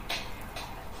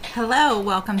Hello,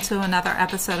 welcome to another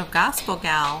episode of Gospel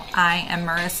Gal. I am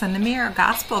Marissa Namir,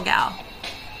 Gospel Gal.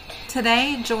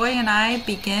 Today, Joy and I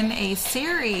begin a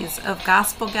series of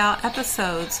Gospel Gal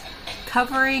episodes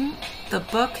covering the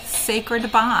book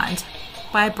Sacred Bond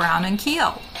by Brown and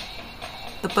Keele.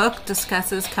 The book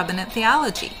discusses covenant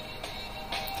theology.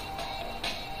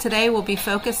 Today, we'll be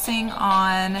focusing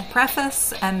on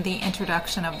preface and the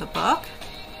introduction of the book.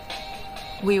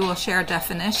 We will share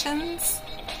definitions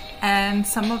and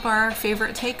some of our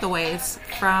favorite takeaways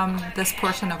from this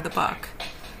portion of the book.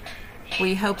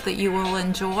 We hope that you will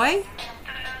enjoy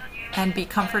and be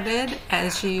comforted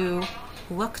as you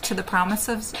look to the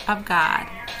promises of God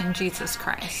in Jesus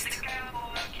Christ.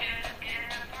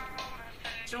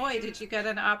 Joy, did you get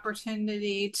an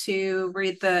opportunity to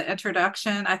read the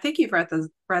introduction? I think you've read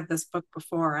this book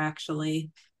before,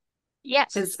 actually.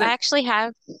 Yes, Is I it? actually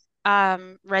have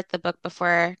read the book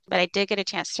before, but I did get a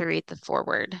chance to read the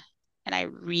foreword, and I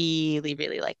really,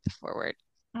 really liked the foreword.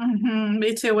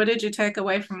 Me too. What did you take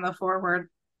away from the foreword?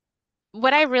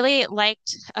 What I really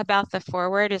liked about the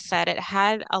foreword is that it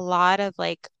had a lot of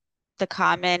the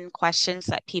common questions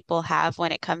that people have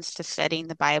when it comes to studying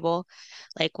the Bible.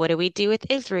 Like, what do we do with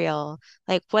Israel?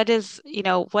 Like, why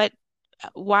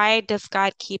does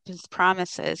God keep his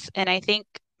promises? And I think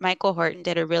Michael Horton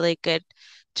did a really good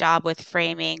job with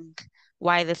framing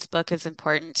why this book is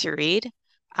important to read,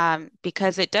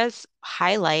 because it does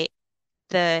highlight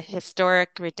the historic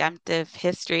redemptive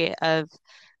history of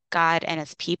God and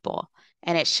his people.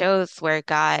 And it shows where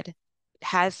God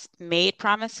has made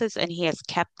promises and he has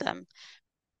kept them.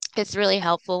 It's really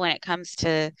helpful when it comes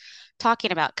to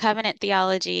talking about covenant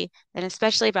theology and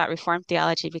especially about Reformed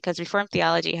theology, because Reformed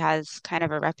theology has kind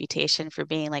of a reputation for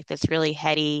being like this really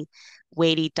heady,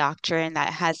 weighty doctrine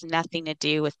that has nothing to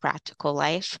do with practical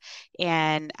life.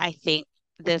 And I think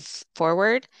this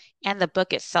forward and the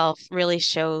book itself really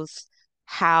shows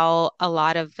how a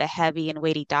lot of the heavy and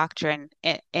weighty doctrine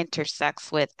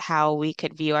intersects with how we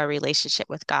could view our relationship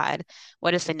with God.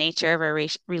 What is the nature of our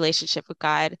relationship with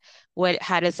God?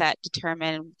 How does that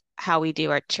determine how we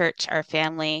do our church, our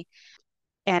family,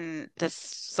 and the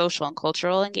social and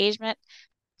cultural engagement?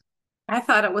 I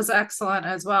thought it was excellent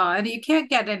as well. And you can't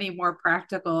get any more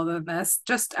practical than this,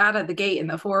 just out of the gate in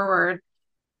the foreword.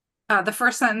 The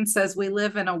first sentence says, "We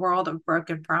live in a world of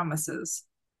broken promises."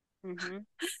 Hmm.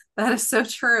 That is so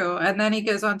true. And then he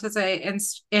goes on to say,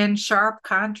 in sharp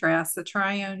contrast, the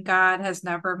triune God has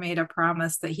never made a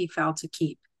promise that he failed to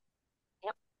keep.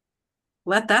 Yep.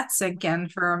 Let that sink in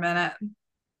for a minute.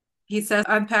 He says,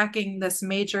 unpacking this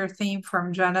major theme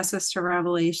from Genesis to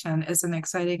Revelation is an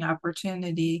exciting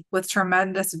opportunity with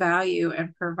tremendous value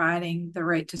in providing the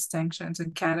right distinctions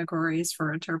and categories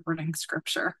for interpreting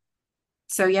scripture.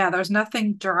 So, yeah, there's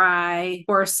nothing dry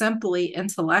or simply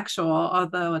intellectual,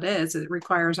 although it is. It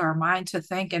requires our mind to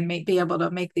think and be able to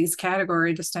make these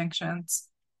category distinctions.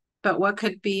 But what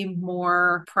could be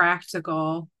more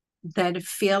practical than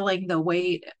feeling the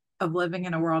weight of living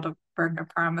in a world of broken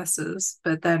promises,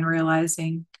 but then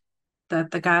realizing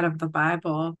that the God of the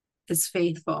Bible is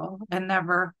faithful and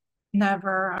never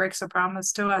breaks a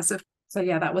promise to us. So,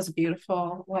 yeah, that was a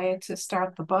beautiful way to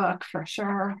start the book for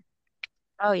sure.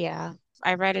 Oh yeah.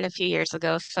 I read it a few years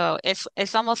ago, so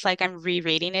it's almost like I'm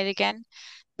rereading it again,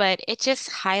 but it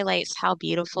just highlights how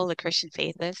beautiful the Christian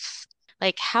faith is.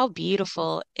 Like, how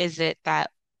beautiful is it that,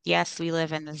 yes, we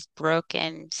live in this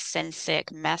broken, sin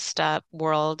sick, messed up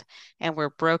world, and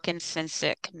we're broken, sin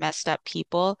sick, messed up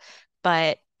people,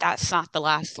 but that's not the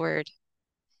last word.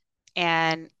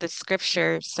 And the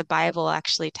scriptures, the Bible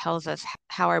actually tells us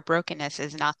how our brokenness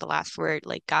is not the last word.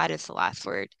 Like, God is the last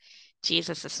word.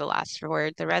 Jesus is the last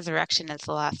word. The resurrection is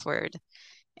the last word.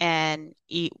 And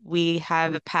we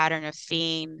have a pattern of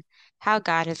seeing how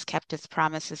God has kept his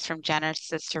promises from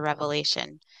Genesis to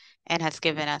Revelation and has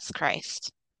given us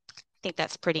Christ. I think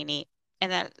that's pretty neat.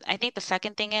 And then I think the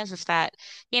second thing is that,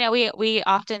 we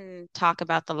often talk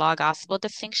about the law gospel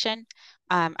distinction.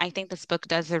 I think this book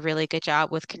does a really good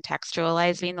job with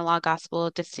contextualizing the law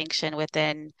gospel distinction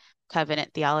within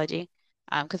covenant theology.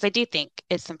 Because I do think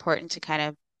it's important to kind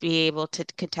of be able to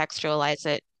contextualize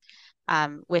it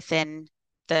within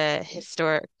the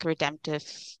historic redemptive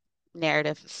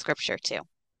narrative of scripture too.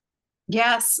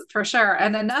 Yes, for sure.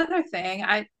 And another thing,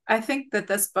 I think that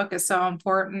this book is so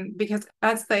important because,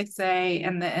 as they say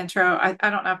in the intro, I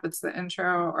don't know if it's the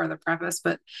intro or the preface,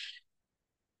 but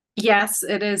yes,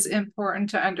 it is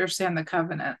important to understand the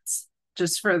covenants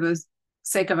just for the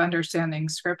sake of understanding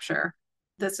scripture.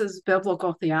 This is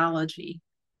biblical theology.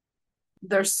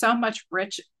 There's so much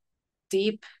rich,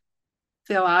 deep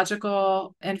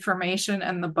theological information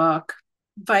in the book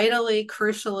vitally,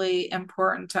 crucially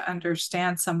important to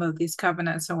understand some of these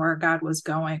covenants and where God was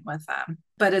going with them.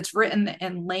 But it's written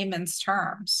in layman's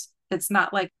terms. It's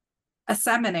not like a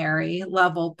seminary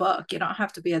level book. You don't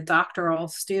have to be a doctoral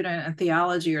student in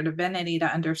theology or divinity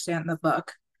to understand the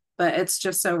book, but it's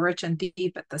just so rich and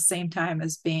deep at the same time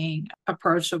as being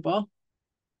approachable.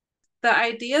 The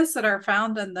ideas that are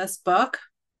found in this book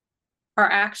are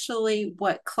actually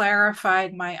what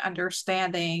clarified my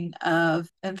understanding of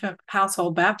infant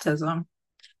household baptism.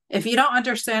 If you don't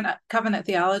understand covenant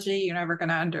theology, you're never going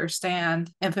to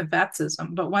understand infant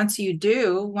baptism. But once you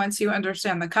do, once you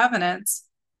understand the covenants,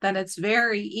 then it's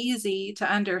very easy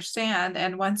to understand.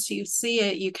 And once you see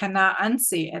it, you cannot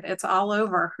unsee it. It's all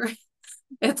over.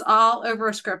 It's all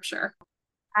over scripture.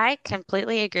 I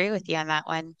completely agree with you on that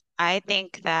one. I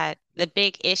think that the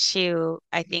big issue,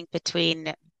 I think,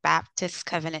 between Baptist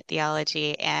covenant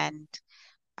theology and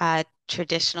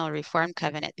traditional Reformed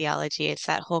covenant theology is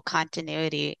that whole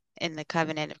continuity in the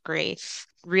covenant of grace.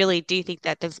 Really do think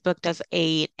that this book does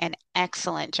an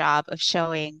excellent job of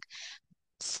showing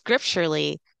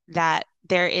scripturally that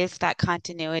there is that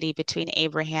continuity between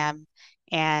Abraham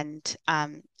and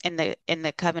in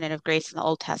the covenant of grace in the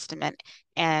Old Testament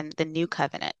and the New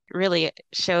Covenant. Really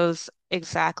shows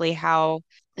exactly how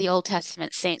the Old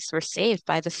Testament saints were saved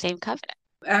by the same covenant.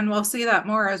 And we'll see that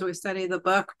more as we study the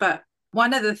book. But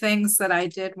one of the things that I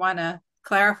did want to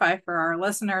clarify for our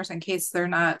listeners in case they're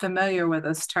not familiar with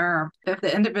this term. If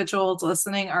the individuals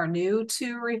listening are new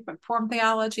to Reformed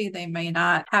theology, they may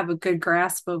not have a good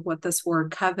grasp of what this word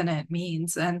covenant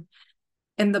means. And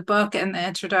in the book, in the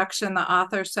introduction, the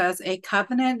author says a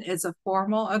covenant is a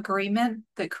formal agreement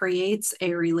that creates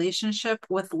a relationship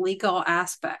with legal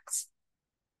aspects.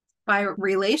 By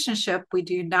relationship, we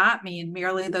do not mean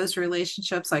merely those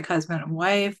relationships like husband and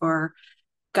wife or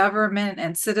government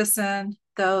and citizen,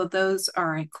 though those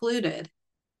are included,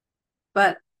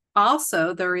 but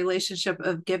also the relationship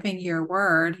of giving your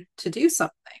word to do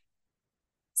something.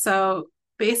 So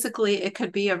basically, it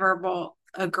could be a verbal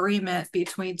agreement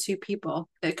between two people.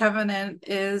 A covenant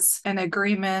is an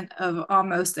agreement of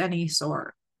almost any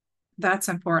sort. That's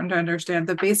important to understand.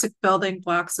 The basic building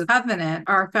blocks of covenant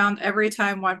are found every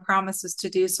time one promises to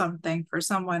do something for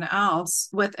someone else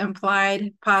with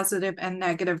implied positive and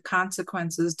negative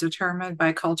consequences determined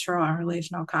by cultural and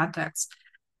relational context.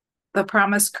 The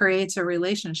promise creates a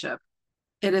relationship.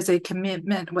 It is a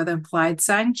commitment with implied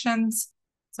sanctions.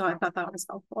 So I thought that was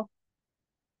helpful.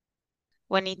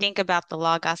 When you think about the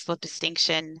law gospel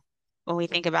distinction, when we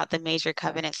think about the major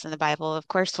covenants in the Bible, of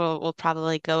course, we'll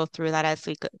probably go through that as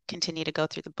we continue to go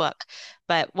through the book.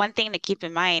 But one thing to keep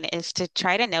in mind is to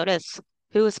try to notice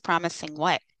who is promising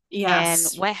what and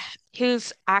Yes.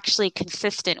 who's actually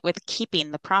consistent with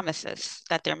keeping the promises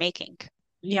that they're making.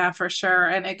 Yeah, for sure.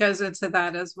 And it goes into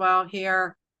that as well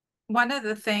here. One of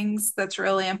the things that's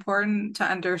really important to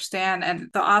understand, and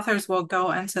the authors will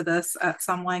go into this at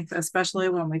some length, especially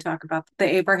when we talk about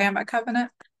the Abrahamic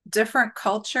covenant, different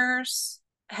cultures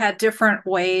had different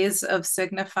ways of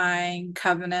signifying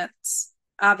covenants.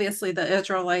 Obviously, the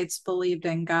Israelites believed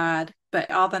in God, but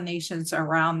all the nations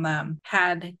around them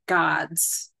had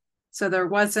gods. So there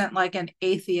wasn't like an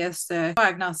atheistic,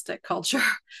 agnostic culture.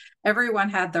 Everyone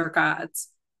had their gods.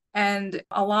 And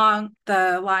along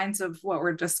the lines of what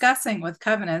we're discussing with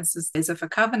covenants is if a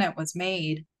covenant was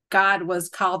made, God was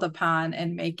called upon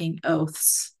in making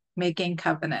oaths, making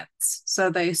covenants. So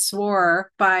they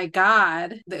swore by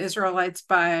God, the Israelites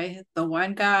by the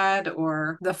one God,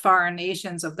 or the foreign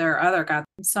nations of their other God.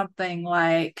 Something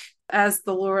like, as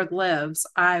the Lord lives,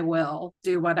 I will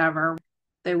do whatever.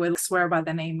 They would swear by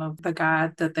the name of the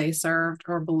God that they served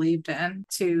or believed in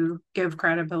to give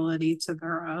credibility to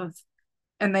their oath.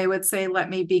 And they would say, let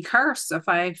me be cursed if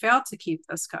I fail to keep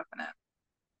this covenant.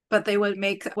 But they would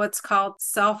make what's called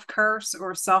self curse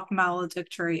or self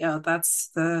maledictory oath. That's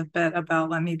the bit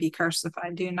about let me be cursed if I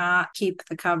do not keep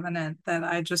the covenant that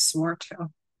I just swore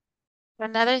to.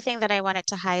 Another thing that I wanted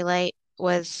to highlight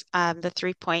was the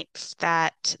 3 points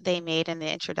that they made in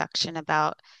the introduction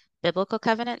about biblical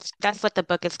covenants. That's what the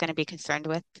book is going to be concerned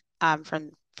with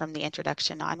from the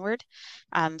introduction onward.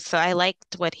 So I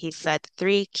liked what he said.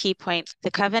 3 key points.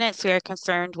 The covenants we are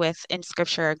concerned with in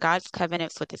Scripture are God's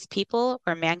covenants with his people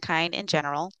or mankind in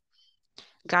general.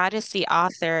 God is the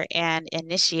author and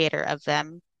initiator of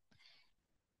them,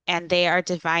 and they are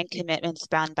divine commitments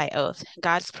bound by oath.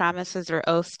 God's promises are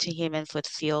oaths to humans with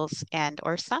seals and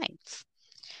or signs.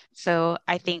 So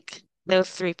I think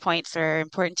those 3 points are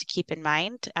important to keep in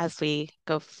mind as we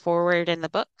go forward in the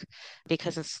book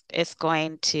because it's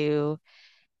going to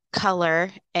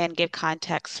color and give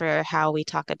context for how we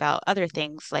talk about other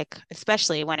things, like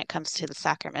especially when it comes to the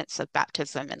sacraments of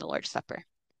baptism and the Lord's Supper.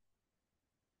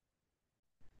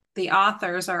 The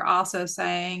authors are also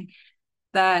saying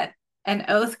that an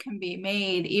oath can be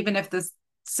made even if the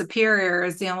superior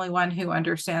is the only one who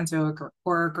understands or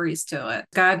agrees to it.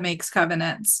 God makes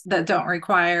covenants that don't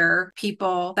require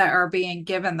people that are being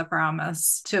given the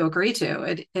promise to agree to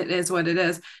it. It is what it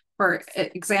is. For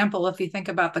example, if you think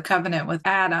about the covenant with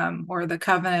Adam, or the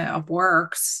covenant of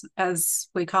works, as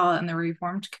we call it in the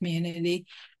Reformed community,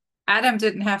 Adam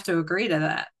didn't have to agree to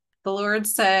that. The Lord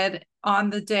said, "On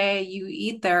the day you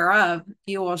eat thereof,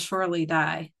 you will surely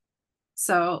die."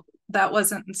 So that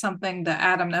wasn't something that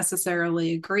Adam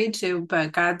necessarily agreed to,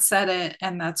 but God said it,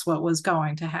 and that's what was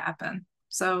going to happen.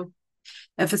 So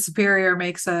if a superior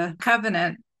makes a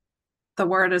covenant, the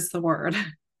word is the word.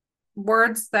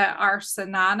 Words that are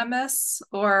synonymous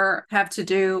or have to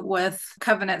do with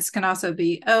covenants can also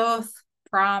be oath,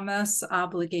 promise,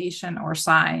 obligation, or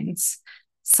signs.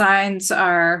 Signs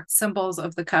are symbols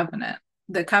of the covenant.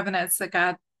 The covenants that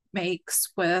God makes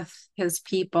with his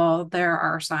people, there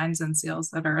are signs and seals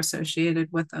that are associated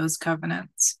with those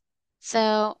covenants.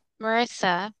 So,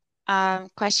 Marissa,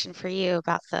 question for you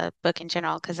about the book in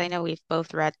general, because I know we've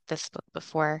both read this book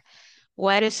before.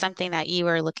 What is something that you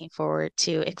are looking forward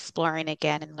to exploring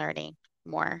again and learning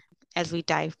more as we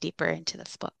dive deeper into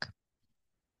this book?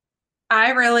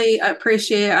 I really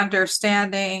appreciate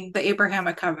understanding the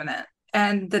Abrahamic covenant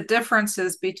and the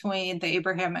differences between the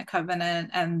Abrahamic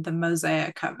covenant and the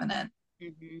Mosaic covenant.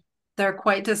 Mm-hmm. They're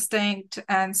quite distinct.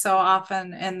 And so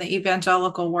often in the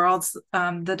evangelical worlds,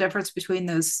 the difference between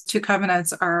those two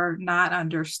covenants are not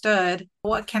understood.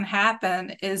 What can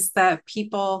happen is that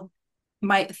people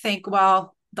might think,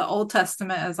 well, the Old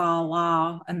Testament is all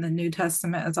law and the New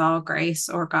Testament is all grace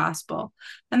or gospel.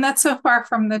 And that's so far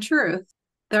from the truth.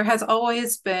 There has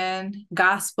always been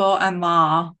gospel and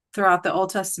law throughout the Old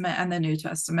Testament and the New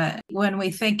Testament. When we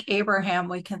think Abraham,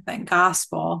 we can think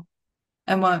gospel.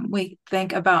 And when we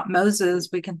think about Moses,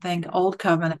 we can think Old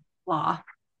Covenant law.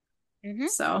 Mm-hmm.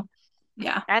 So,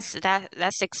 yeah.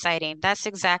 That's exciting. That's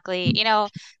exactly,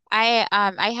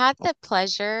 I had the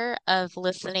pleasure of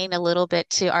listening a little bit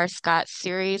to our Scott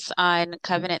series on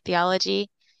covenant theology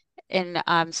in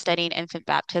studying infant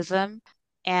baptism.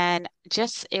 And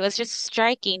just it was just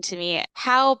striking to me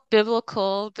how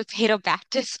biblical the Paedo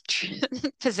Baptist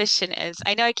position is.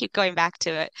 I know I keep going back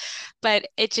to it, but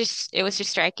it was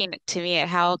just striking to me at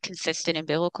how consistent and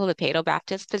biblical the Paedo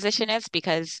Baptist position is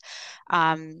because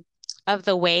of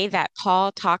the way that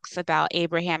Paul talks about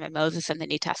Abraham and Moses in the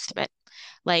New Testament.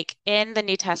 Like in the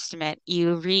New Testament,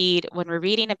 you read when we're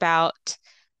reading about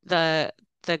the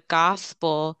the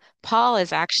gospel, Paul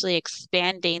is actually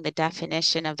expanding the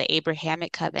definition of the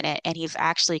Abrahamic covenant, and he's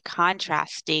actually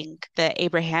contrasting the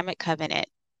Abrahamic covenant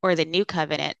or the new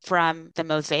covenant from the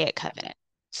Mosaic covenant.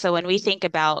 So when we think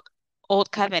about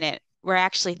Old Covenant, we're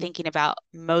actually thinking about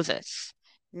Moses,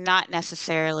 not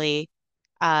necessarily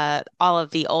all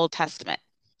of the Old Testament.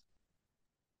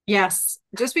 Yes.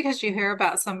 Just because you hear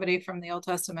about somebody from the Old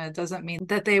Testament doesn't mean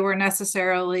that they were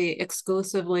necessarily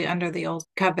exclusively under the Old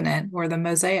Covenant or the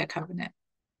Mosaic covenant.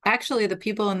 Actually, the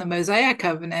people in the Mosaic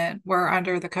covenant were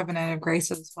under the covenant of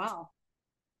grace as well.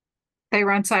 They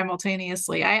run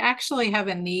simultaneously. I actually have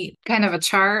a neat kind of a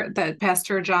chart that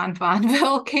Pastor John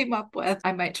Fonville came up with.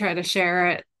 I might try to share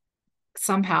it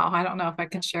somehow. I don't know if I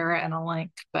can share it in a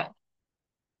link, but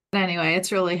anyway,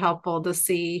 it's really helpful to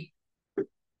see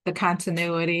the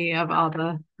continuity of all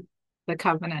the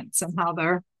covenants and how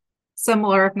they're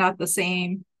similar, if not the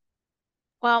same.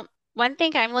 Well, one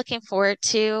thing I'm looking forward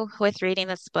to with reading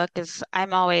this book is I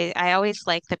always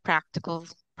like the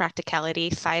practicality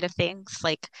side of things.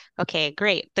 Like, okay,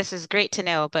 great, this is great to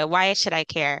know, but why should I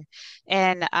care?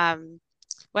 And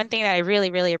one thing that I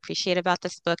really, really appreciate about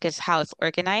this book is how it's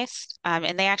organized.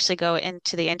 And they actually go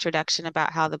into the introduction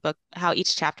about how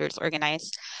each chapter is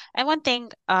organized. And one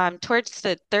thing, towards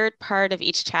the third part of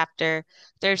each chapter,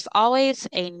 there's always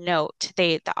a note.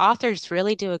 The authors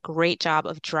really do a great job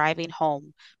of driving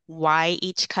home why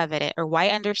each covenant or why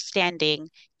understanding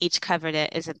each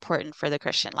covenant is important for the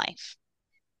Christian life.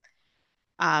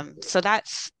 So that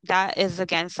is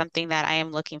again something that I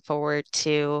am looking forward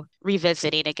to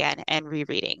revisiting again and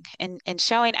rereading and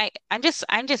showing. I'm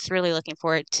just really looking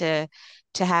forward to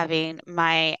having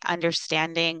my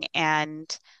understanding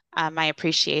and my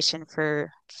appreciation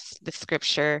for the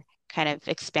scripture kind of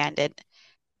expanded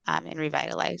and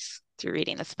revitalized through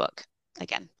reading this book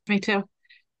again. Me too.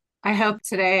 I hope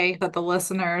today that the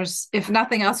listeners, if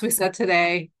nothing else we said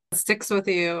today, sticks with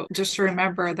you. Just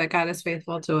remember that God is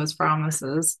faithful to his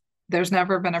promises. There's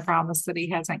never been a promise that he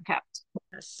hasn't kept.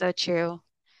 That's so true.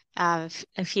 A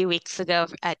few weeks ago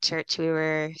at church, we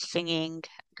were singing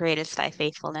Great is Thy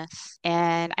Faithfulness.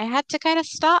 And I had to kind of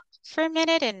stop for a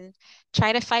minute and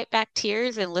try to fight back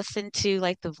tears and listen to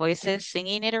like the voices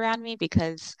singing it around me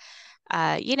because,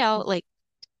 like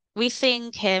we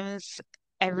sing hymns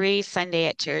every Sunday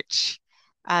at church.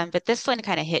 But this one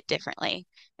kind of hit differently.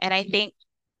 And I think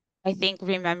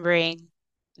remembering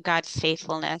God's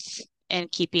faithfulness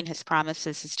and keeping his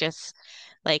promises is just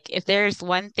like if there's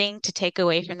one thing to take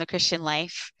away from the Christian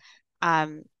life,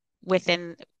 um,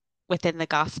 within within the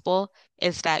gospel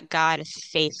is that God is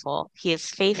faithful. He is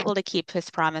faithful to keep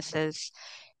his promises.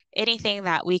 Anything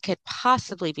that we could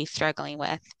possibly be struggling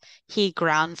with, he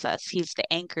grounds us. He's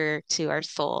the anchor to our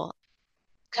soul.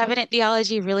 Covenant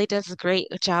theology really does a great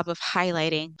job of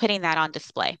highlighting, putting that on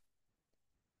display.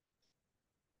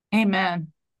 Amen.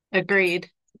 Agreed.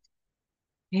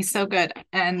 He's so good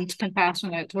and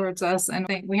compassionate towards us. And I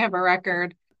think we have a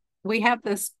record. We have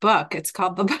this book. It's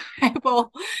called the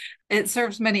Bible. It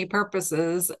serves many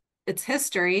purposes. It's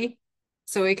history.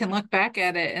 So we can look back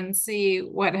at it and see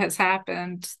what has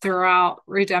happened throughout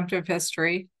redemptive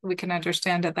history. We can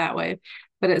understand it that way.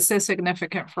 But it's so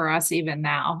significant for us even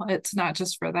now. It's not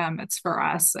just for them, it's for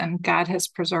us. And God has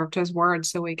preserved his word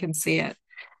so we can see it.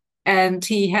 And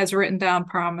he has written down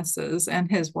promises in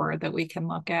his word that we can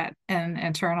look at and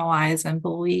internalize and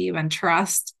believe and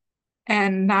trust,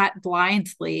 and not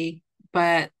blindly,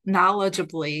 but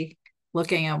knowledgeably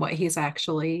looking at what he's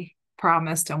actually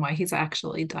promised and what he's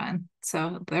actually done.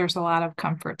 So there's a lot of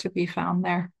comfort to be found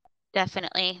there.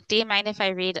 Definitely. Do you mind if I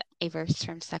read a verse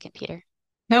from Second Peter?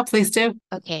 No, please do.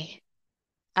 Okay.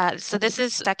 So this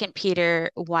is Second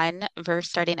Peter 1, verse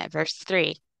starting at verse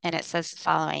 3, and it says the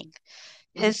following.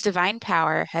 His divine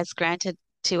power has granted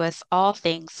to us all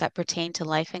things that pertain to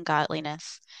life and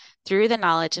godliness, through the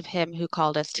knowledge of him who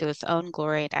called us to his own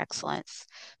glory and excellence,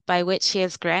 by which he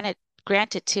has granted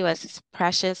to us his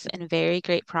precious and very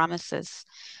great promises,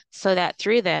 so that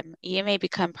through them ye may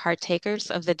become partakers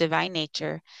of the divine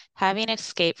nature, having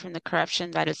escaped from the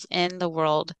corruption that is in the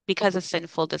world because of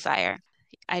sinful desire.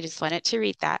 I just wanted to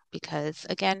read that because,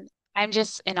 again, I'm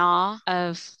just in awe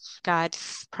of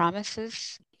God's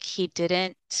promises. He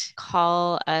didn't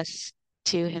call us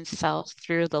to himself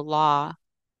through the law,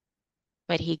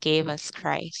 but he gave us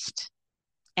Christ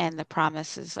and the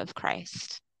promises of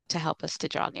Christ to help us to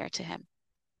draw near to him.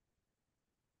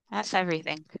 That's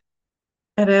everything.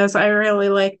 It is. I really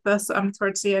like this.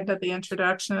 Towards the end of the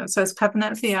introduction, it says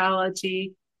covenant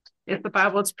theology is the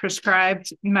Bible's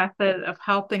prescribed method of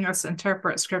helping us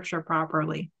interpret scripture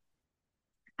properly.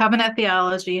 Covenant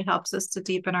theology helps us to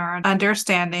deepen our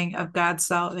understanding of God's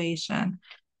salvation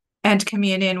and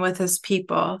communion with his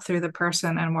people through the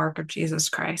person and work of Jesus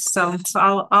Christ. So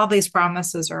all these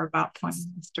promises are about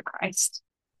pointing us to Christ.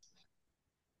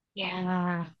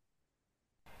 Yeah.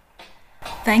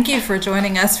 Thank you for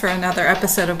joining us for another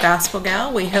episode of Gospel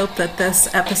Gal. We hope that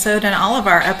this episode and all of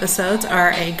our episodes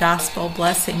are a gospel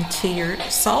blessing to your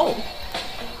soul.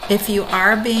 If you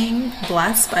are being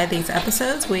blessed by these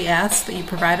episodes, we ask that you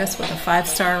provide us with a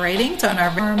 5-star rating on our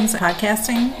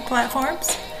podcasting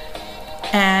platforms.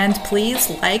 And please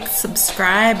like,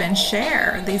 subscribe, and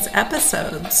share these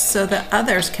episodes so that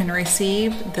others can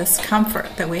receive this comfort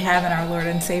that we have in our Lord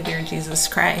and Savior, Jesus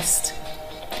Christ.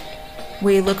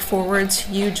 We look forward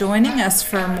to you joining us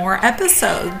for more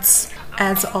episodes.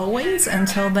 As always,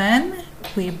 until then,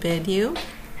 we bid you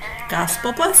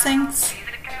gospel blessings.